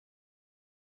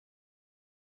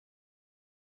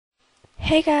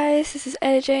Hey guys, this is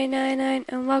LJ99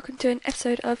 and welcome to an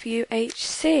episode of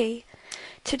UHC.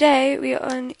 Today we are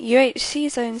on UHC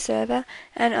Zone server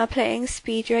and are playing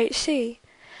Speed UHC.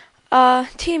 Our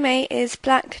teammate is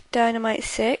Black Dynamite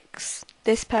 6,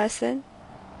 this person.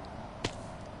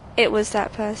 It was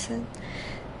that person.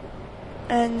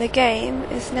 And the game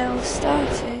is now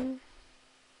starting.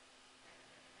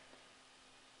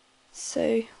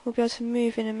 So we'll be able to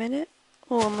move in a minute.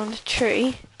 Oh, I'm on a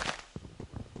tree.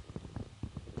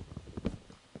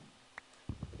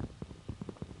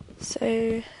 So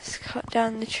let's cut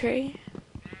down the tree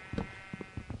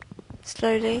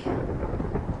slowly.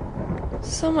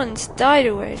 Someone's died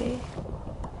already.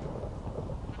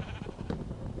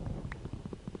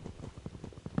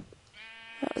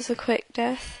 That was a quick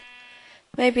death.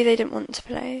 Maybe they didn't want to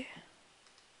play.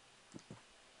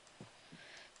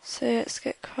 So let's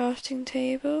get crafting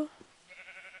table.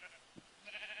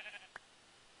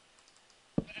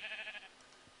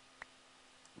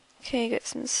 Okay, get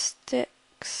some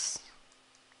sticks.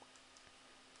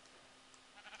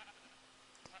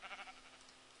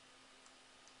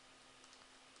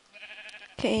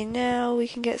 Okay, now we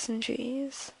can get some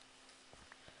trees.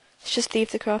 Let's just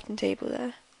leave the crafting table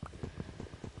there.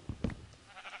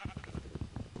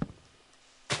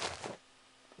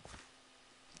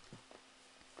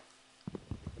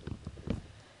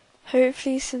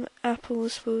 Hopefully some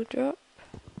apples will drop.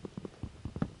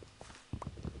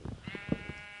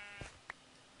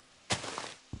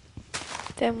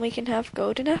 Then we can have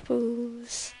golden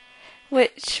apples,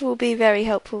 which will be very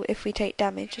helpful if we take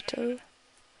damage at all.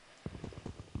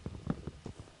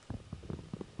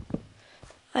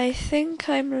 I think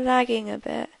I'm lagging a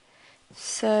bit,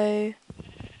 so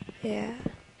yeah.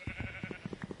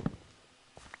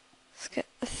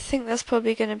 I think that's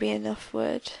probably going to be enough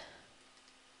wood.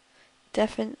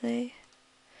 Definitely.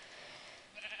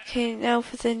 Okay, now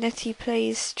for the Netty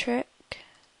Plays trick.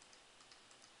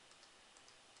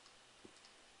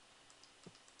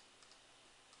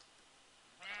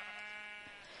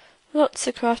 Lots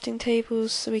of crafting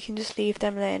tables so we can just leave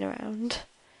them laying around.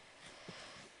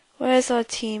 Where's our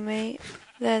teammate?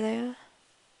 There they are.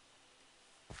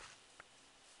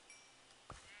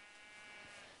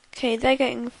 Okay, they're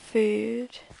getting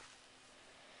food.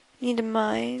 Need a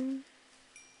mine.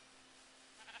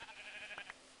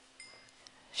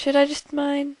 Should I just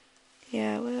mine?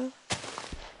 Yeah, I will.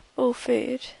 All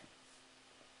food.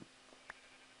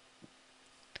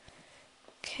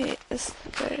 Okay, let's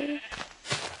go.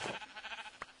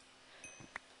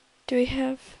 Do we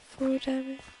have full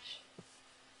damage?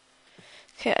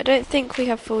 Okay, I don't think we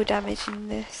have full damage in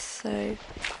this, so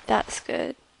that's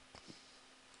good.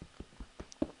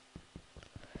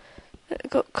 We've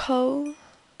got coal.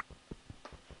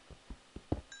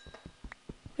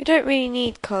 We don't really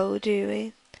need coal, do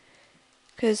we?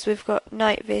 Because we've got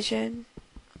night vision.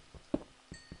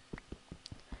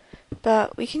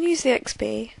 But we can use the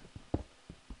XP.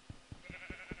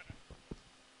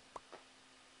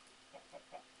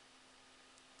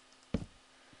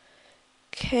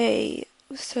 Okay,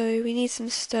 so we need some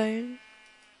stone.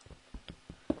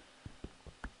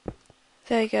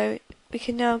 There we go. We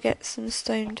can now get some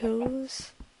stone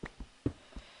tools.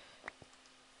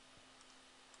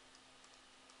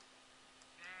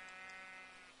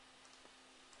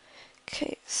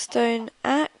 Okay, stone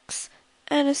axe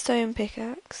and a stone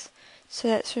pickaxe. So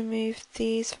let's remove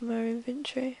these from our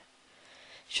inventory.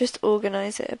 Just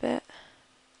organise it a bit.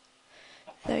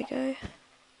 There we go.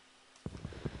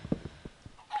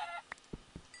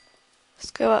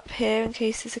 Let's go up here in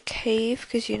case there's a cave,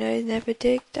 because you know, never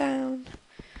dig down.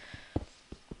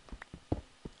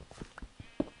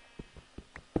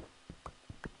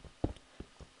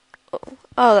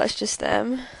 Oh, that's just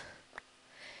them.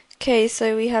 Okay,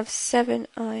 so we have 7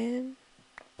 iron.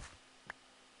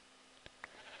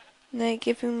 And they're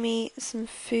giving me some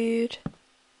food.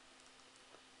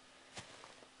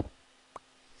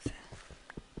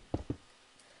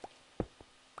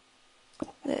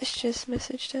 Let's just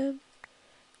message them.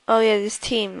 Oh yeah, this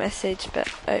team message, but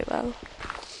oh well.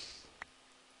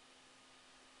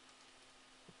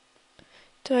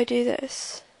 Do I do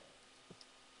this?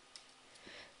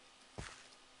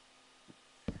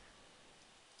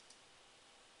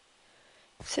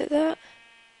 Is it that?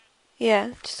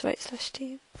 Yeah, just wait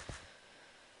 /team.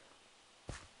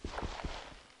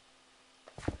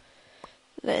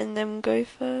 Letting them go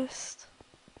first.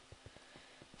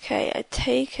 Okay, I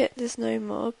take it there's no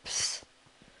mobs.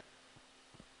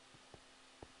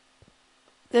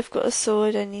 They've got a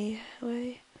sword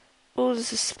anyway. Oh,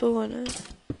 there's a spawner.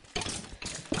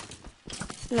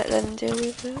 Let them deal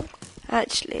with it.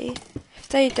 Actually, if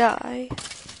they die,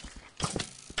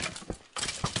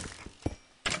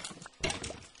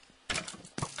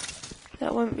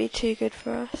 That won't be too good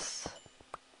for us.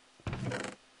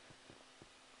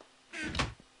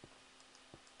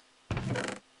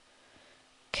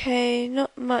 Okay,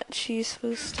 not much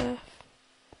useful stuff.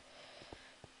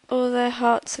 All their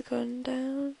hearts are gone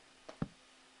down.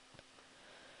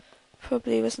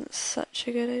 Probably wasn't such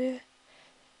a good idea.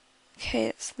 Okay,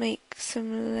 let's make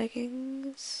some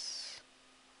leggings.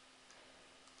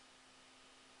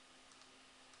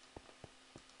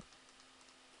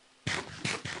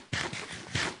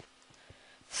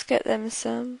 Let's get them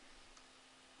some.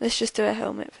 Let's just do a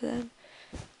helmet for them.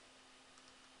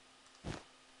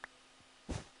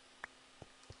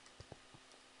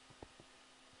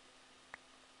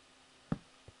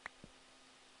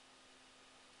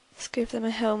 Let's give them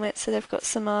a helmet so they've got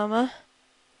some armour.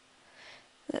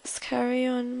 Let's carry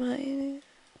on mining.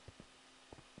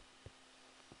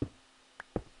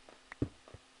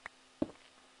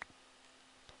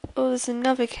 Oh, there's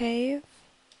another cave.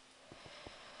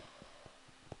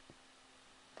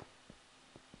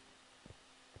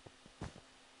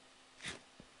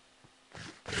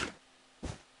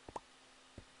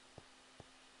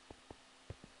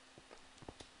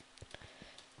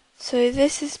 So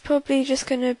this is probably just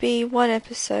going to be one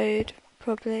episode,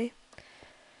 probably.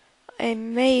 I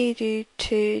may do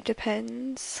 2,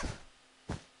 depends.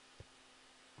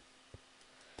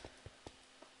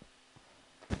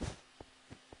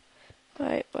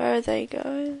 Right, where are they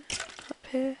going? Up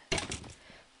here.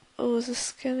 Oh, there's a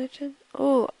skeleton.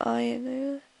 Oh,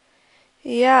 iron.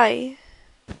 Yay.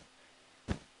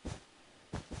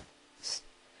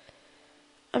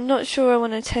 I'm not sure I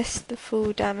want to test the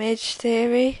full damage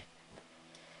theory.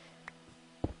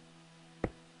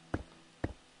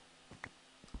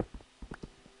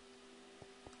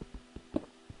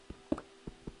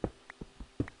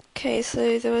 Okay,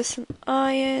 so there was some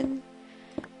iron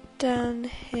down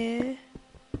here.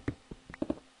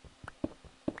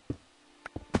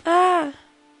 Ah!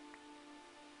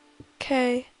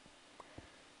 Okay.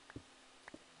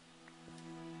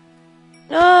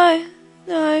 No!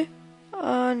 No!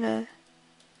 Oh no.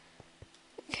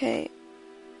 Okay.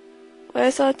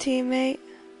 Where's our teammate?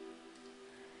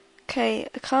 Okay,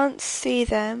 I can't see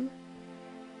them.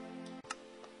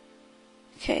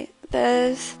 Okay,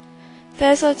 there's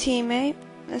our teammate.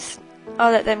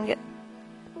 I'll let them get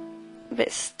a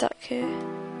bit stuck here.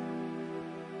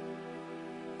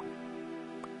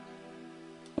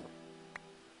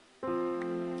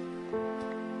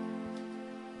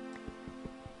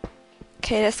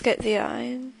 Okay, let's get the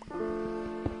iron.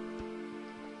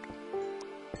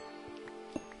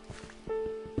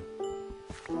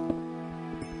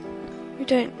 We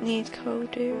don't need coal,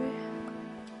 do we?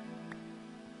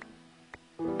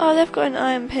 Oh, they've got an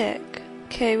iron pick.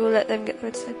 Okay, we'll let them get the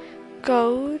redstone.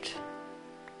 Gold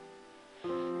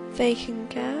they can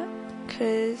get,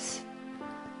 because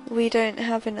we don't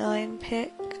have an iron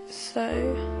pick, so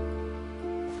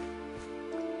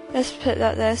let's put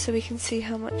that there so we can see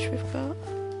how much we've got.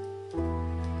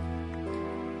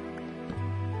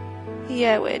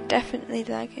 Yeah, we're definitely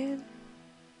lagging.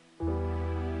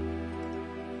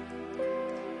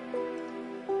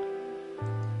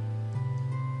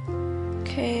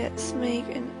 Okay, let's make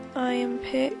an iron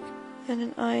pick and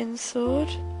an iron sword.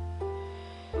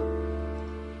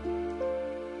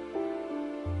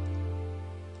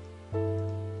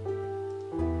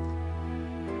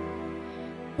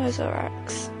 Where's our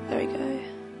axe? There we go.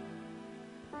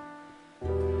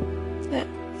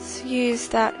 Let's use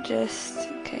that just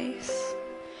in case.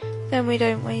 Then we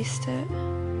don't waste it.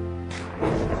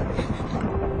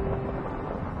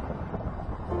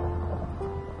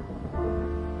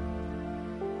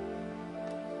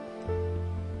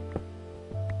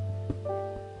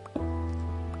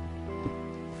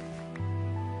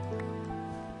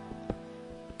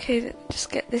 Okay,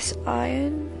 just get this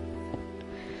iron.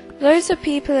 Loads of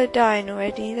people are dying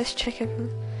already. Let's check everyone.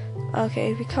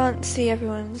 Okay, we can't see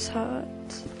everyone's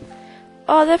hearts.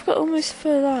 Oh, they've got almost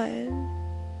full iron.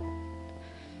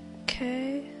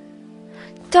 Okay.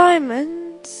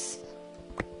 Diamonds.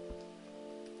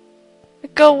 We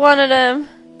got one of them.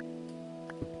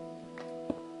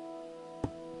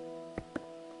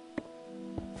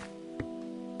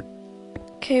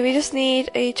 Okay, we just need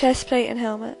a chest plate and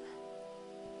helmet.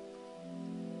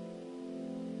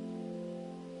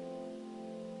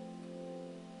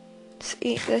 Let's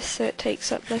eat this so it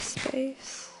takes up less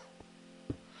space.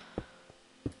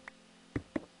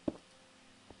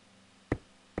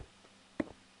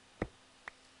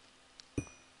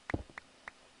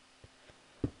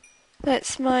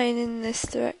 Let's mine in this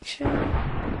direction.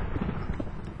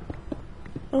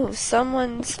 Oh,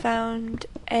 someone's found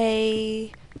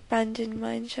a abandoned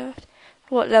mineshaft.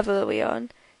 What level are we on?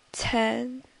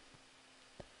 10.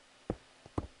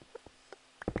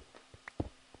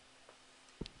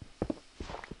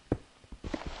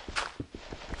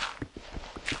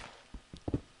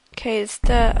 Okay, it's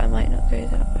dirt. I might not go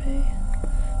that way.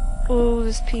 Oh,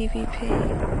 there's PvP.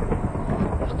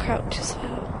 I'll crouch as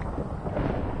well.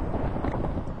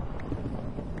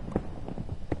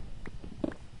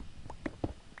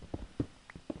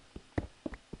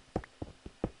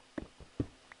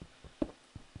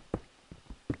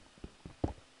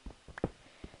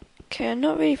 Okay, I've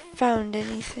not really found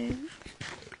anything.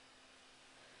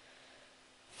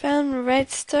 Found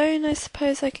redstone. I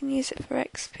suppose I can use it for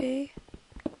XP.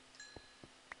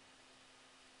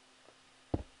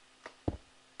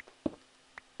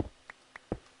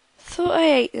 Thought I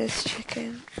ate this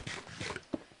chicken.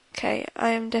 Okay, I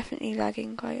am definitely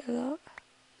lagging quite a lot.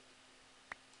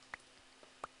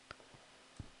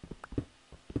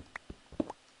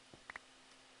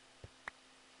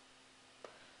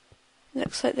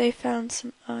 Looks like they found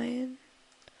some iron.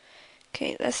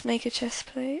 Okay, let's make a chest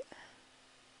plate.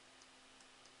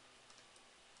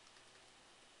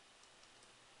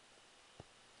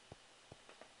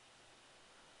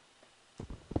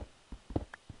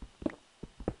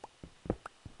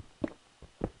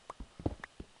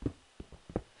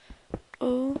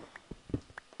 Oh.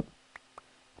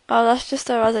 Oh, that's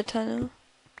just our other tunnel.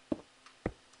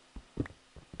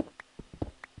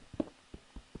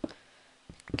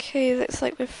 Okay, looks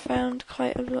like we've found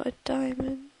quite a lot of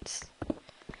diamonds.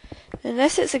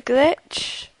 Unless it's a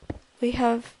glitch, we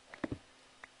have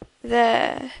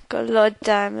there got a lot of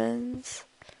diamonds.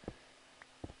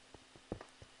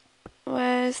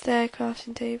 Where's their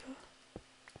crafting table?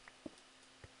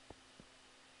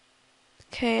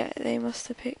 Okay, they must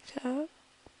have picked it up.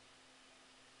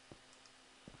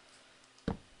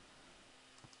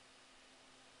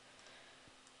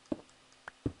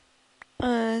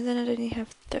 Then I'd only have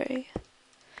 3.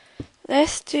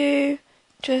 Let's do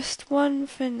just 1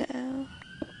 for now.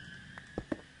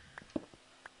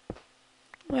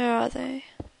 Where are they?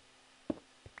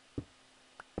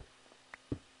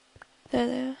 There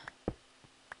they are.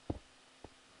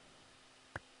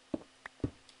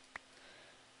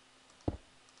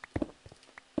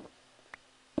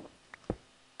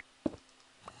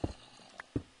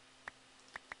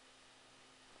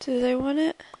 Do they want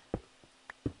it?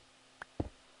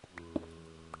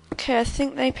 Okay, I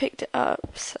think they picked it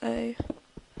up, so...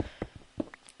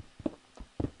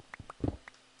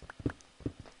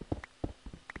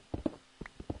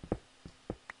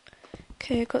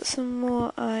 Okay, I've got some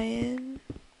more iron.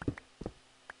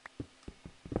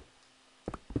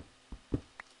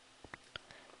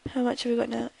 How much have we got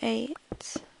now? 8.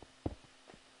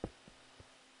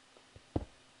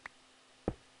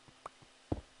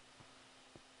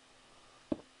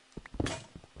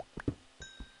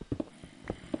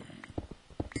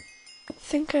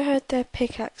 I think I heard their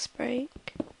pickaxe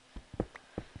break.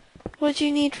 What do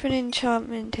you need for an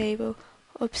enchantment table?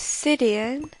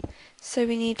 Obsidian, so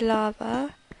we need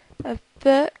lava, a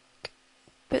book,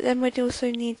 but then we'd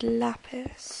also need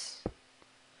lapis.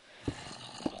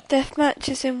 Deathmatch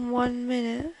is in 1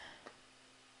 minute.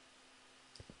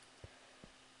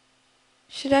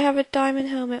 Should I have a diamond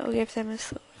helmet or give them a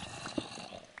sword?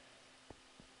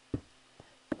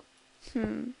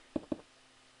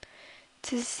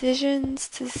 Decisions.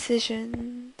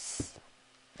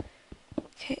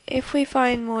 Okay, if we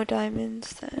find more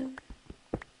diamonds then.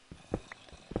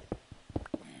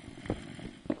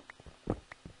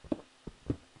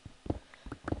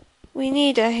 We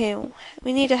need a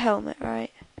helmet,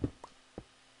 right?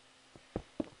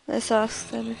 Let's ask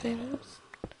them if they want.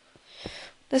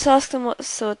 Let's ask them what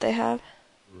sword they have.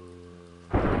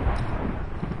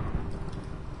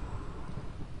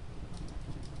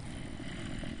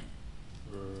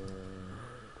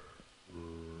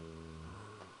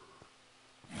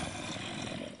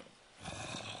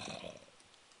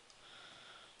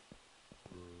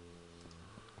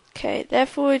 Okay,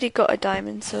 they've already got a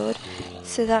diamond sword,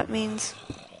 so that means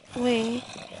we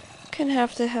can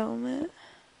have the helmet.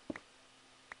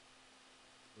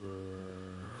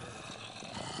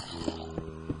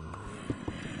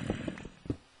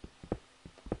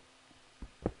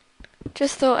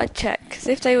 Just thought I'd check, because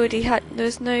if they already had,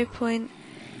 there's no point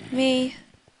me,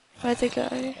 where'd they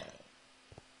go?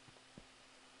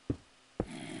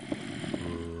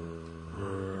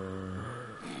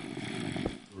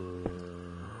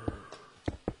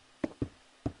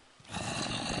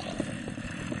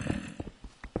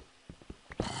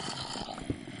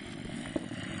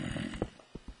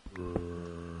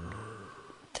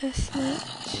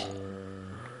 Deathmatch.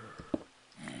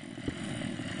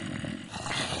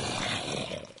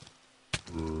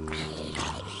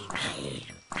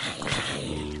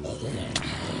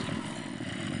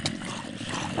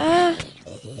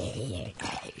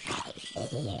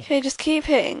 Okay, just keep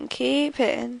hitting, keep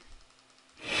hitting.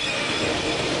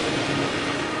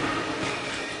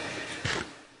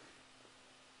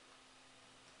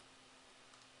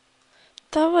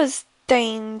 That was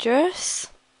dangerous.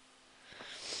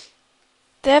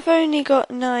 They've only got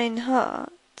 9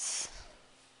 hearts.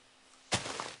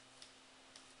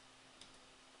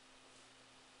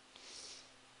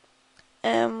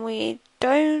 And we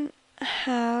don't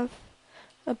have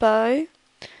a bow.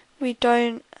 We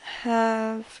don't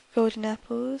have golden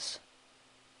apples.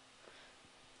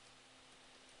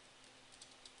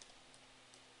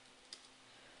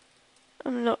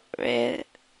 I'm not really...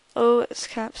 Oh, it's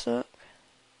caps lock.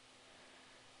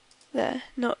 There,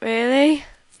 not really.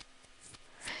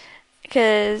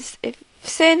 Because if you've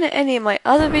seen any of my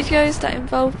other videos that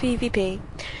involve PvP,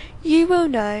 you will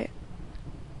know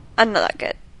I'm not that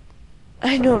good.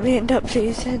 I normally end up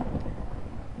losing.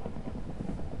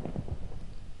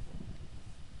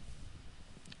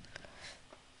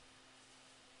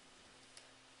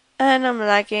 And I'm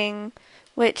lagging,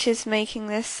 which is making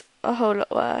this a whole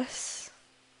lot worse.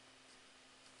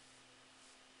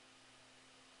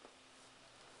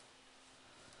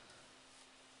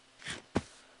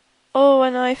 Oh,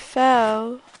 and I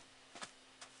fell.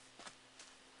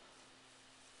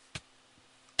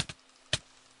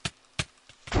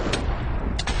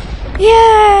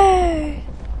 Yay!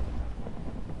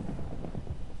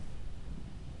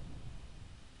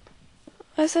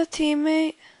 Where's our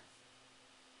teammate?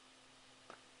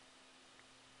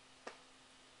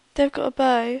 They've got a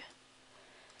bow.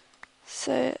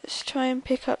 So let's try and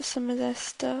pick up some of their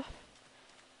stuff.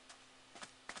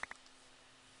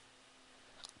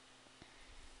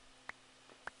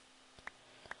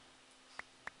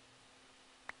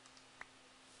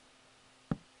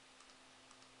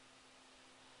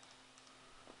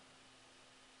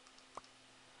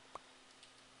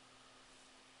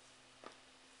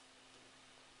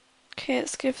 Okay,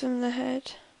 let's give them the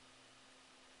head.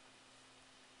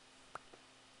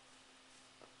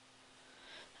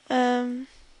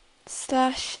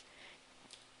 Slash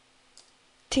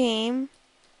team,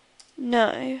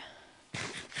 no.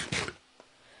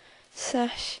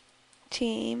 Slash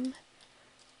team,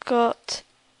 got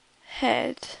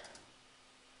head.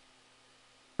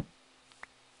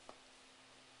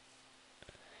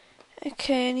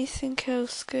 Okay, anything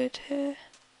else good here?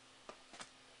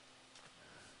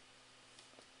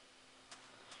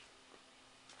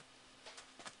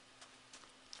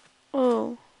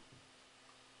 Oh.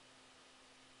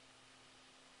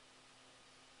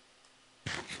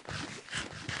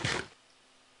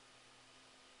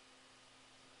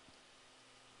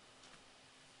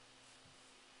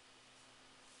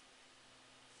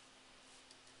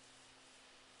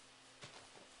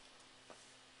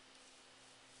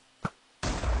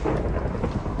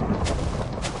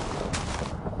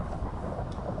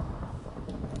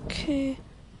 Okay.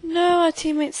 No, our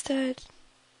teammate's dead.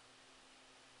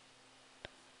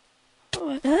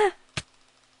 What? Ah!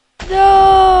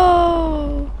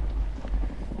 No!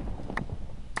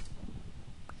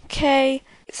 Okay,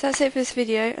 so that's it for this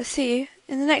video. I'll see you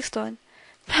in the next one.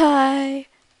 Bye!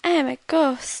 I am a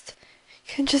ghost.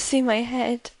 You can just see my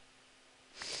head.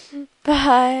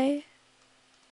 Bye!